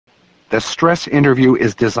The stress interview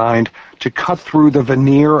is designed to cut through the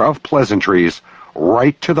veneer of pleasantries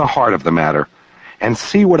right to the heart of the matter and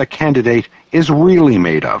see what a candidate is really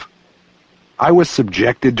made of. I was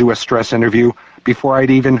subjected to a stress interview before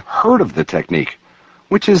I'd even heard of the technique,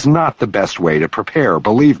 which is not the best way to prepare,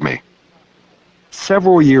 believe me.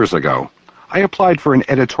 Several years ago, I applied for an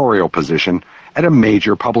editorial position at a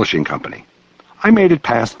major publishing company. I made it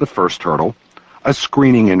past the first hurdle, a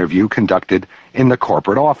screening interview conducted in the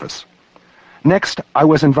corporate office. Next, I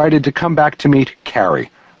was invited to come back to meet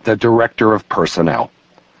Carrie, the director of personnel.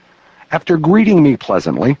 After greeting me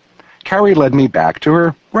pleasantly, Carrie led me back to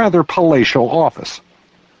her rather palatial office.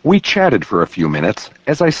 We chatted for a few minutes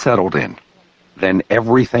as I settled in. Then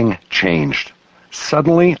everything changed.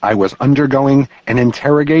 Suddenly, I was undergoing an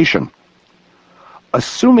interrogation.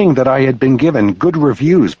 Assuming that I had been given good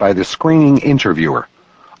reviews by the screening interviewer,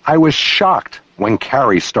 I was shocked when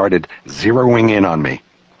Carrie started zeroing in on me.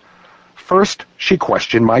 First, she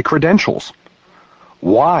questioned my credentials.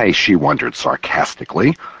 Why, she wondered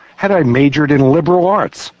sarcastically, had I majored in liberal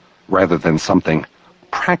arts rather than something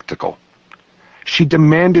practical? She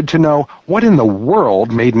demanded to know what in the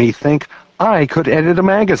world made me think I could edit a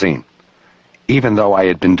magazine, even though I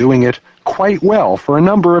had been doing it quite well for a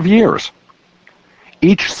number of years.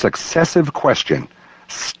 Each successive question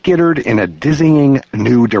skittered in a dizzying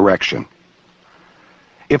new direction.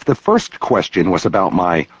 If the first question was about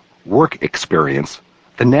my work experience,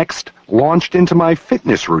 the next launched into my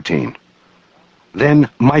fitness routine. Then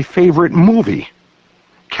my favorite movie.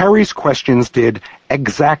 Carrie's questions did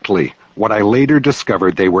exactly what I later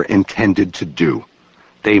discovered they were intended to do.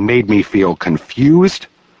 They made me feel confused,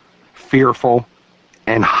 fearful,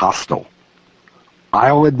 and hostile.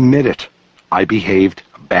 I'll admit it, I behaved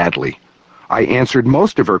badly. I answered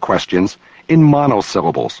most of her questions in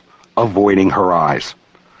monosyllables, avoiding her eyes.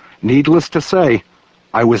 Needless to say,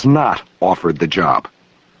 I was not offered the job.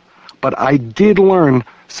 But I did learn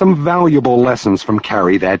some valuable lessons from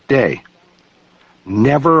Carrie that day.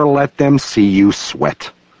 Never let them see you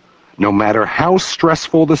sweat. No matter how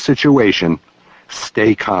stressful the situation,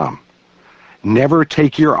 stay calm. Never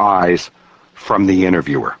take your eyes from the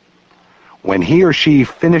interviewer. When he or she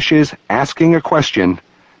finishes asking a question,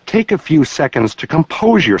 take a few seconds to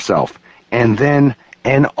compose yourself, and then,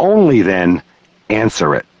 and only then,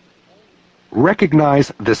 answer it.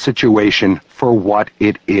 Recognize the situation for what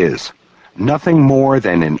it is. Nothing more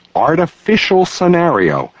than an artificial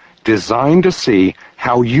scenario designed to see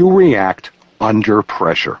how you react under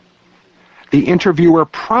pressure. The interviewer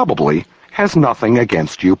probably has nothing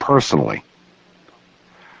against you personally.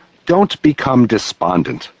 Don't become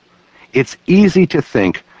despondent. It's easy to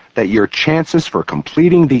think that your chances for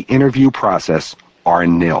completing the interview process are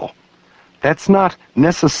nil. That's not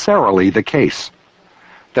necessarily the case.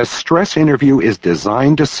 The stress interview is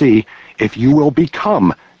designed to see if you will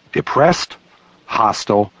become depressed,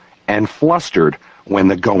 hostile, and flustered when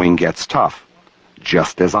the going gets tough,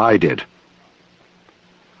 just as I did.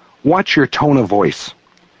 Watch your tone of voice.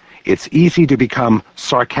 It's easy to become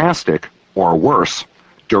sarcastic, or worse,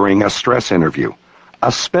 during a stress interview,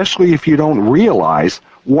 especially if you don't realize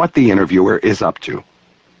what the interviewer is up to.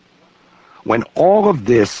 When all of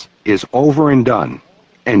this is over and done,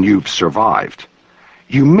 and you've survived,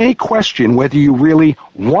 you may question whether you really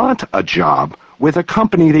want a job with a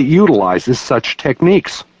company that utilizes such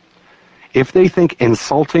techniques. If they think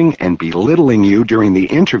insulting and belittling you during the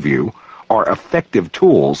interview are effective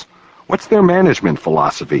tools, what's their management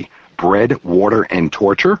philosophy? Bread, water, and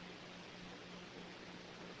torture?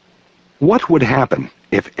 What would happen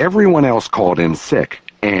if everyone else called in sick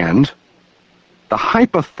and the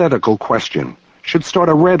hypothetical question should start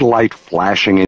a red light flashing in